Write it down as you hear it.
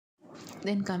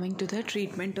Then coming to the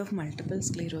treatment of multiple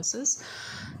sclerosis.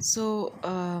 So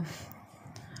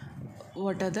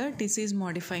what are the disease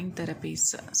modifying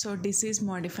therapies? So disease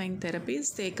modifying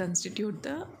therapies, they constitute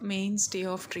the mainstay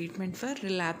of treatment for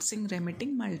relapsing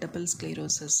remitting multiple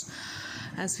sclerosis.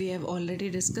 As we have already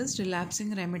discussed,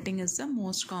 relapsing remitting is the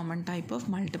most common type of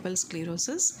multiple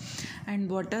sclerosis. And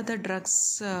what are the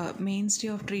drugs mainstay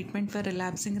of treatment for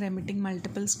relapsing remitting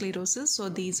multiple sclerosis? So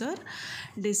these are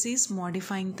disease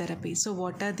modifying therapies. So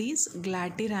what are these?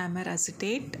 Glatiramar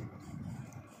acetate.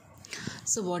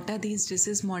 So what are these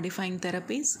disease modifying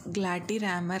therapies?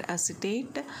 Glatiramar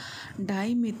acetate,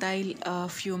 dimethyl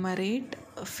fumarate,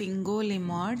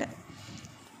 fingolimod,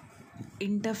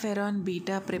 interferon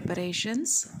beta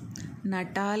preparations,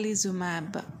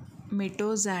 natalizumab,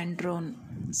 mitoxantrone.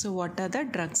 So what are the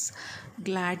drugs?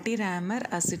 Glatiramar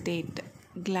acetate,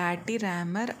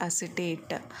 glatiramar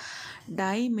acetate,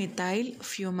 dimethyl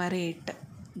fumarate,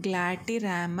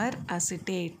 glatiramar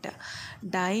acetate,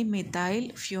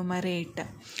 dimethyl fumarate,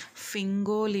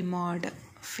 fingolimod,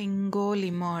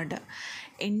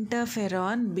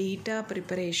 interferon beta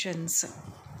preparations,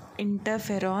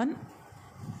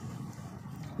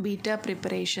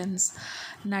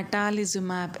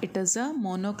 natalizumab. It is a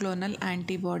monoclonal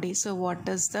antibody. So what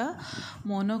is the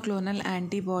monoclonal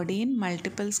antibody in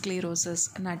multiple sclerosis?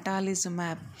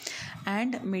 Natalizumab.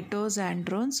 And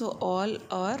mitoxantrone. So all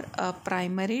are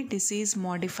primary disease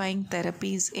modifying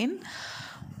therapies in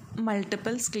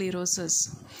multiple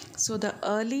sclerosis. So the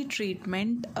early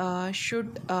treatment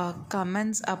should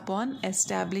commence upon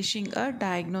establishing a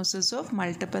diagnosis of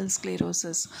multiple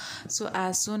sclerosis. So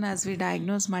as soon as we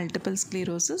diagnose multiple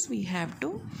sclerosis, we have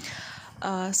to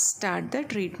start the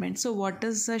treatment. So what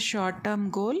is the short-term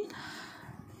goal?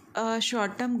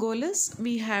 Short-term goal is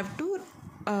we have to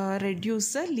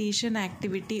reduce the lesion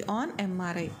activity on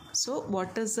MRI. So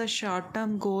what is the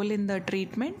short-term goal in the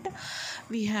treatment?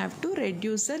 We have to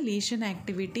reduce the lesion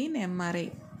activity in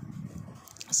MRI.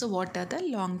 So what are the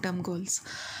long-term goals?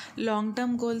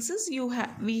 Long-term goals is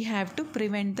we have to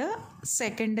prevent the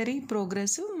secondary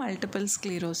progressive multiple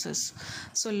sclerosis.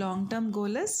 So long-term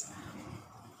goal is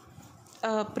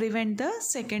prevent the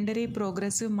secondary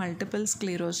progressive multiple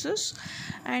sclerosis,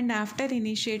 and after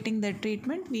initiating the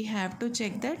treatment we have to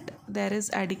check that there is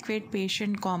adequate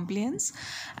patient compliance,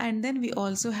 and then we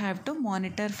also have to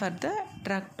monitor for the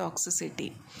drug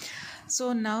toxicity.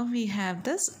 So now we have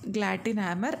this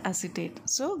glatiramar acetate.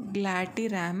 So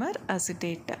glatiramar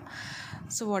acetate.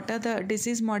 So what are the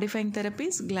disease modifying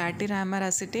therapies? Glatiramar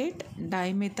acetate,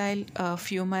 dimethyl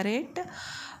fumarate,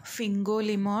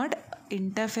 fingolimod,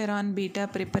 interferon beta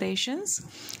preparations,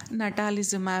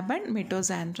 natalizumab and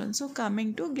mitoxantrone. So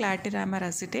coming to glatiramar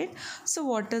acetate. So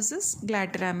what is this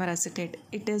glatiramar acetate?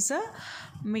 It is a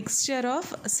mixture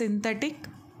of synthetic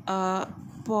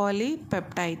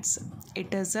polypeptides.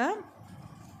 It is a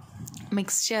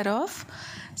mixture of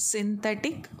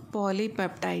synthetic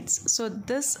polypeptides. So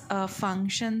this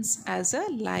functions as a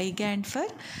ligand for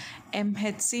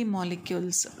MHC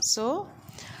molecules. So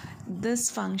this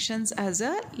functions as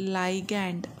a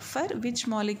ligand for which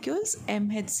molecules?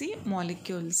 MHC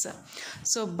molecules.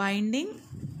 So binding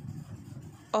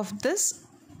of this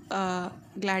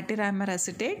glatiramar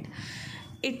acetate,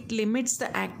 it limits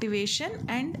the activation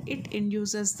and it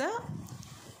induces the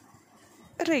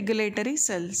regulatory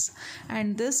cells,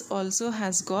 and this also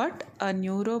has got a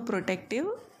neuroprotective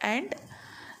and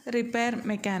repair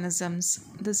mechanisms.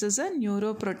 This is a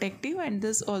neuroprotective and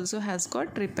this also has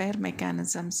got repair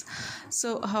mechanisms.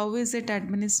 So how is it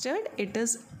administered? It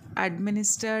is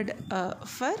administered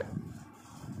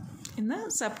in a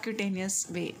subcutaneous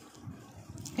way.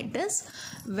 It is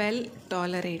well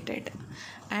tolerated,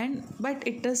 but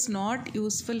it is not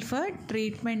useful for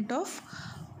treatment of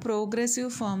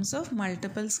progressive forms of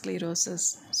multiple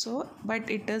sclerosis. So but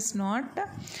it is not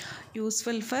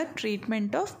useful for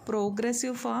treatment of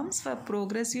progressive forms. For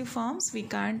progressive forms we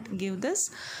can't give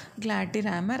this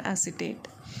glatiramar acetate.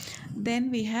 Then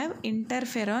we have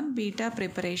interferon beta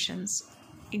preparations.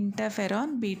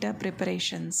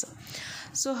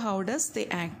 So how does they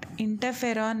act?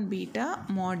 Interferon beta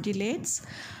modulates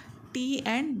T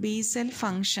and B cell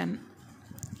function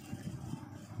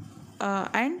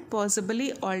and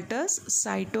possibly alters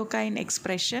cytokine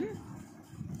expression.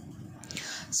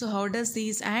 So how does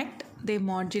these act? They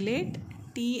modulate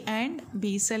T and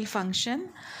B cell function,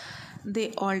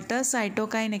 they alter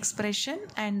cytokine expression,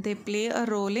 and they play a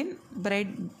role in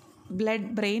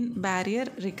blood-brain barrier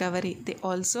recovery. They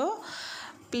also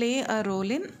play a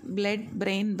role in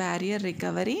blood-brain barrier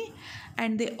recovery,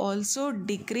 and they also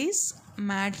decrease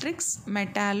matrix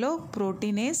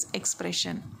metalloproteinase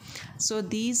expression. So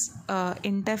these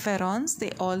interferons,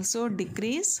 they also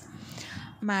decrease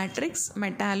matrix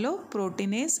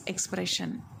metalloproteinase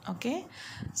expression. Okay,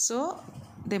 so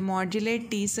they modulate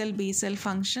T cell B cell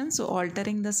function, so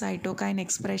altering the cytokine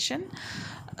expression.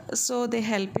 So they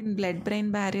help in blood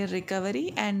brain barrier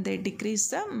recovery, and they decrease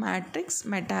the matrix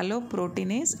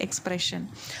metalloproteinase expression.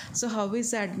 So how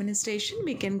is the administration?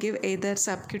 We can give either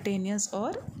subcutaneous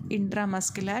or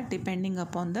intramuscular depending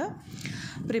upon the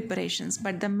preparations,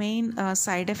 but the main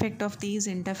side effect of these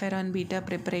interferon beta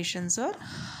preparations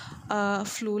are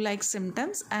flu-like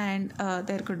symptoms, and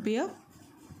there could be a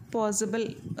possible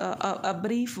a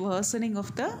brief worsening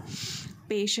of the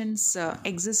patient's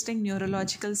existing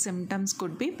neurological symptoms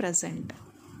could be present.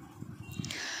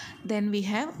 Then we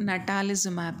have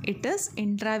natalizumab. It is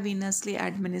intravenously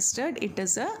administered. It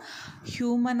is a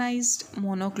humanized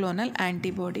monoclonal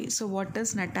antibody. So what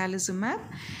is natalizumab?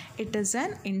 It is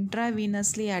an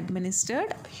intravenously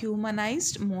administered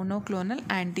humanized monoclonal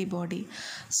antibody.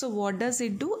 So what does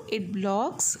it do? It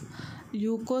blocks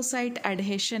leukocyte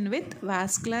adhesion with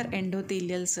vascular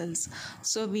endothelial cells.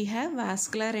 So we have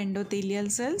vascular endothelial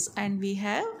cells and we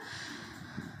have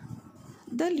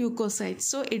the leukocytes.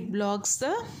 So it blocks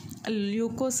the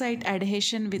leukocyte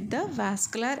adhesion with the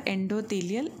vascular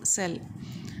endothelial cell,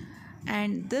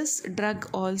 and this drug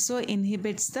also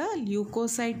inhibits the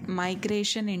leukocyte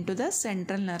migration into the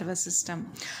central nervous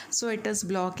system. So it is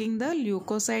blocking the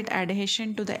leukocyte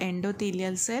adhesion to the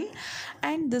endothelial cell,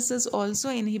 and this is also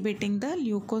inhibiting the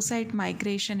leukocyte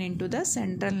migration into the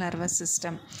central nervous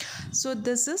system. So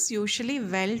this is usually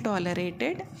well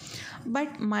tolerated,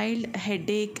 but mild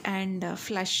headache and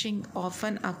flushing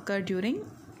often occur during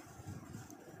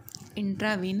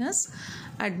intravenous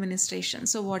administration.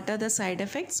 So what are the side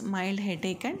effects? Mild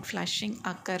headache and flushing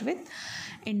occur with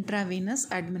intravenous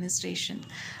administration.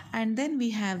 And then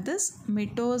we have this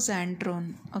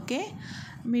mitoxantrone. Okay,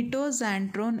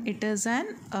 mitoxantrone, it is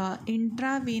an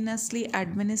intravenously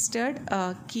administered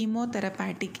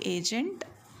chemotherapeutic agent.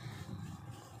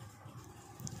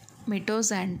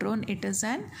 Mitoxantrone, it is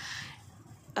an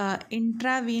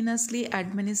intravenously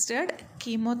administered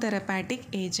chemotherapeutic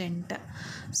agent.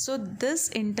 So this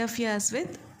interferes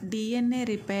with DNA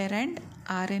repair and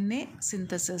RNA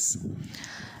synthesis.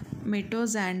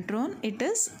 Mitoxantrone, it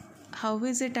is, how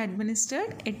is it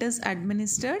administered? It is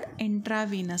administered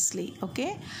intravenously.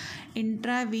 Okay,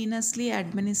 intravenously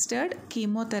administered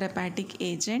chemotherapeutic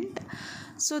agent.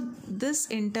 So this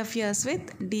interferes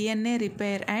with DNA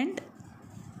repair and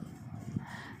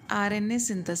RNA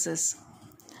synthesis,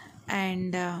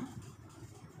 and a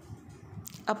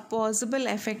possible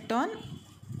effect on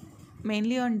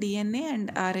mainly on DNA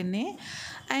and RNA,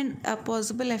 and a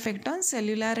possible effect on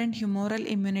cellular and humoral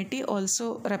immunity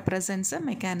also represents a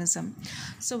mechanism.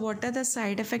 So what are the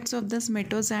side effects of this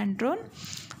mitoxantrone?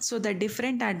 So the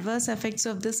different adverse effects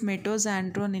of this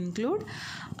mitoxantrone include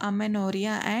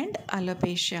amenorrhea and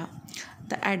alopecia.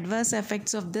 The adverse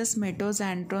effects of this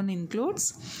mitoxantrone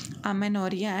includes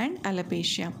amenorrhea and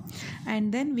alopecia.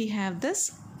 And then we have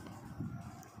this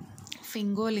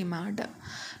fingolimod.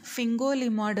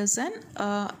 Fingolimod is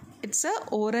it's a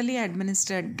orally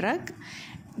administered drug.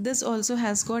 This also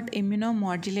has got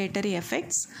immunomodulatory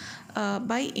effects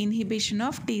by inhibition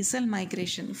of T cell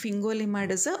migration.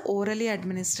 Fingolimod is a orally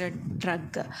administered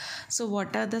drug. So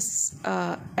what are the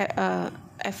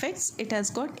effects? It has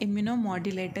got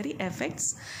immunomodulatory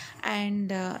effects, and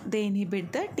they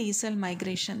inhibit the T cell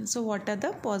migration. So what are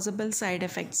the possible side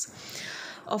effects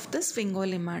of this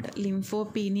fingolimod?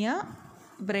 Lymphopenia,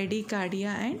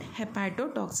 bradycardia and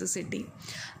hepatotoxicity.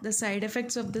 The side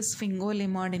effects of this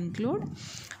fingolimod include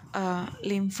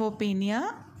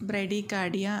lymphopenia,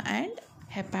 bradycardia and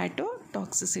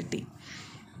hepatotoxicity.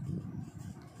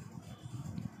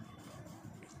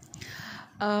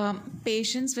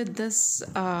 Patients with this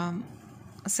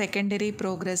secondary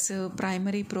progressive,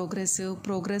 primary progressive,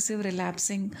 progressive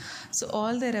relapsing, so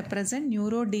all they represent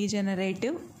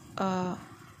neurodegenerative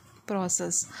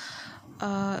process.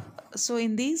 So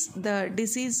in these, the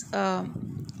disease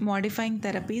modifying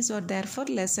therapies are therefore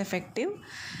less effective,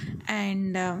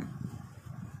 and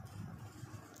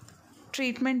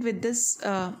treatment with this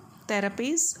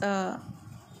therapies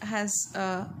has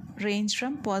ranged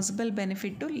from possible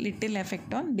benefit to little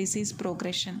effect on disease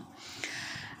progression.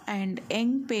 And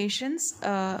young patients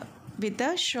with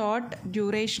a short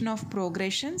duration of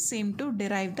progression seem to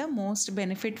derive the most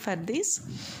benefit for these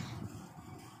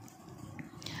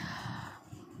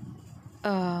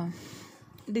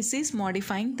disease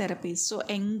modifying therapies. So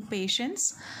young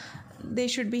patients, they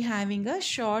should be having a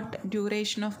short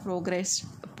duration of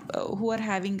who are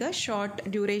having a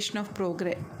short duration of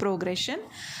progression,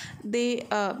 they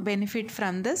benefit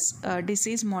from this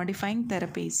disease modifying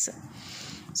therapies.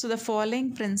 So the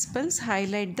following principles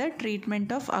highlight the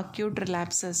treatment of acute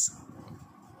relapses.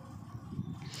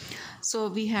 So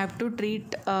we have to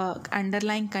treat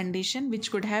underlying condition which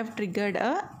could have triggered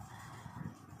a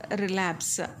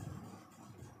relapse.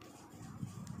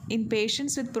 In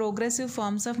patients with progressive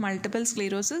forms of multiple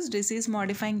sclerosis, disease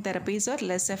modifying therapies are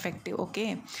less effective.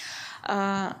 Okay.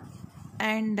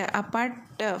 And apart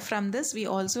from this, we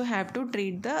also have to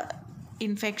treat the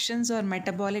infections or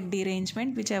metabolic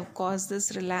derangement which have caused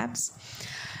this relapse,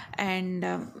 and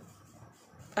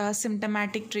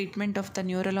symptomatic treatment of the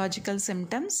neurological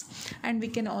symptoms. And we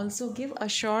can also give a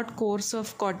short course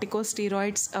of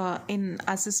corticosteroids in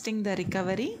assisting the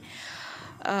recovery,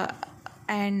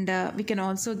 and we can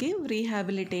also give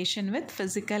rehabilitation with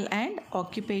physical and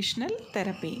occupational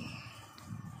therapy.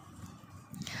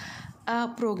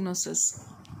 Prognosis.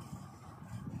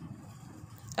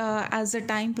 As the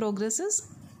time progresses,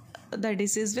 the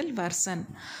disease will worsen.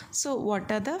 So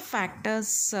what are the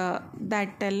factors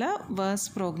that tell a worse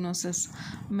prognosis?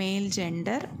 Male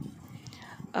gender,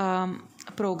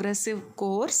 progressive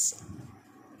course,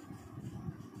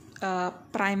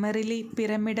 primarily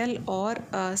pyramidal or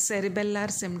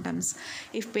cerebellar symptoms.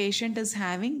 If patient is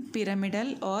having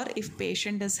pyramidal or if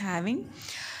patient is having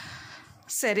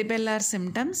cerebellar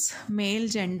symptoms, male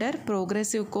gender,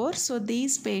 progressive course, so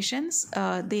these patients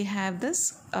they have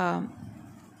this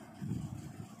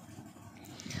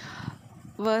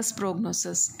worse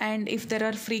prognosis. And if there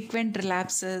are frequent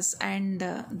relapses and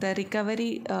the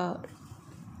recovery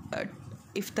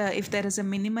if there is a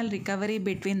minimal recovery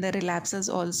between the relapses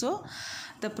also,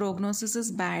 the prognosis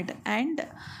is bad. And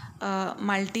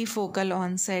multifocal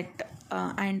onset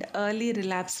and early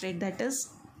relapse rate, that is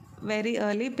very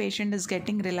early patient is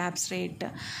getting relapse rate,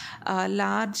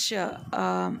 large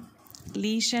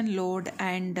lesion load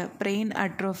and brain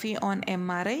atrophy on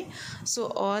MRI. So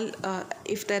all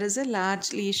if there is a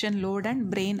large lesion load and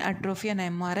brain atrophy on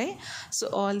MRI, so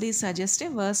all these suggest a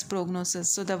worse prognosis.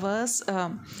 So the worst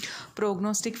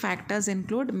prognostic factors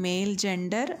include male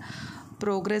gender,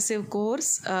 progressive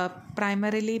course,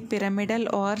 primarily pyramidal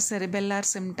or cerebellar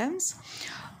symptoms,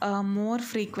 more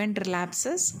frequent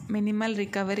relapses, minimal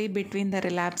recovery between the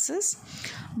relapses,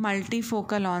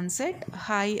 multifocal onset,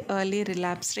 high early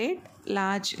relapse rate,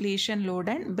 large lesion load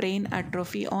and brain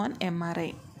atrophy on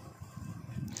MRI.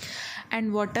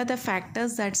 And what are the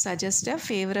factors that suggest a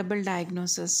favorable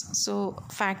diagnosis? So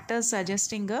factors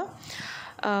suggesting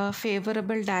a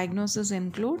favorable diagnosis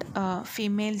include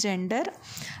female gender,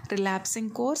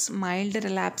 relapsing course, mild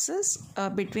relapses,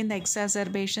 between the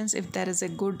exacerbations if there is a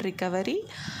good recovery,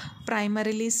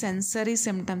 primarily sensory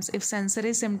symptoms. If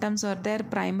sensory symptoms are there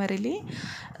primarily,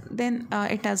 then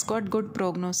it has got good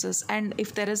prognosis. And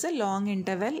if there is a long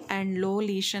interval and low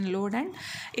lesion load, and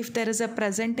if there is a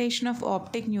presentation of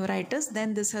optic neuritis,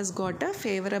 then this has got a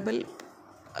favorable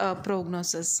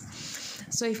prognosis.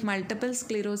 So if multiple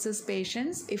sclerosis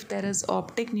patients, if there is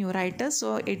optic neuritis,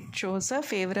 so it shows a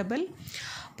favorable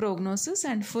prognosis,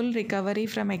 and full recovery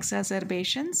from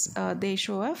exacerbations, they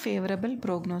show a favorable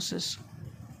prognosis.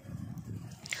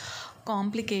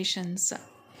 Complications.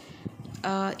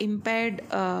 Impaired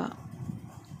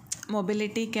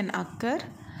mobility can occur,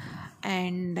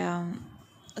 and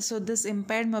so this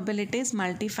impaired mobility is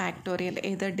multifactorial,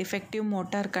 either defective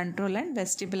motor control and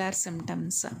vestibular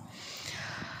symptoms.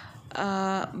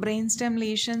 Brainstem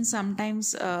lesions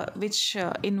sometimes which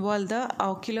involve the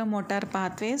oculomotor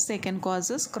pathways, they can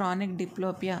cause chronic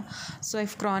diplopia. So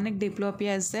if chronic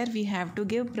diplopia is there, we have to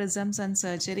give prisms and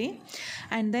surgery.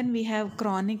 And then we have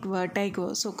chronic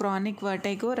vertigo. So chronic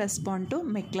vertigo respond to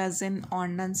meclizine,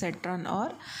 ondansetron,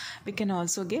 or we can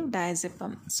also give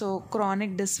diazepam. So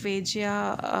chronic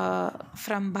dysphagia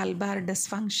from bulbar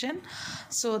dysfunction,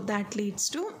 so that leads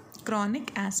to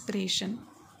chronic aspiration.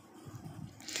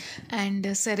 And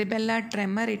cerebellar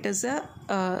tremor, it is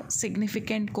a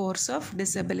significant course of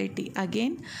disability.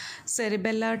 Again,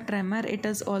 cerebellar tremor, it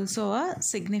is also a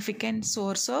significant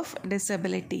source of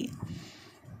disability.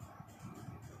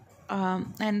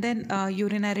 And then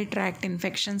urinary tract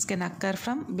infections can occur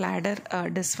from bladder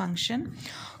dysfunction.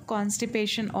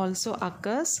 Constipation also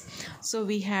occurs, so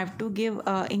we have to give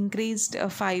increased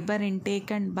fiber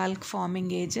intake and bulk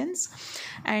forming agents.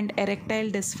 And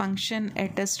erectile dysfunction,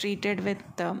 it is treated with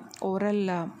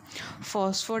oral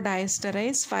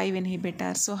phosphodiesterase 5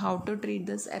 inhibitor. So how to treat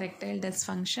this erectile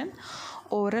dysfunction?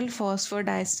 oral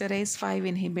phosphodiesterase 5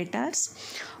 inhibitors,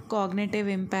 cognitive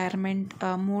impairment,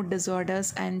 mood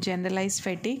disorders, and generalized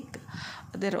fatigue.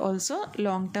 There are also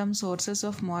long term sources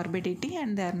of morbidity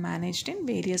and they are managed in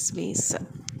various ways.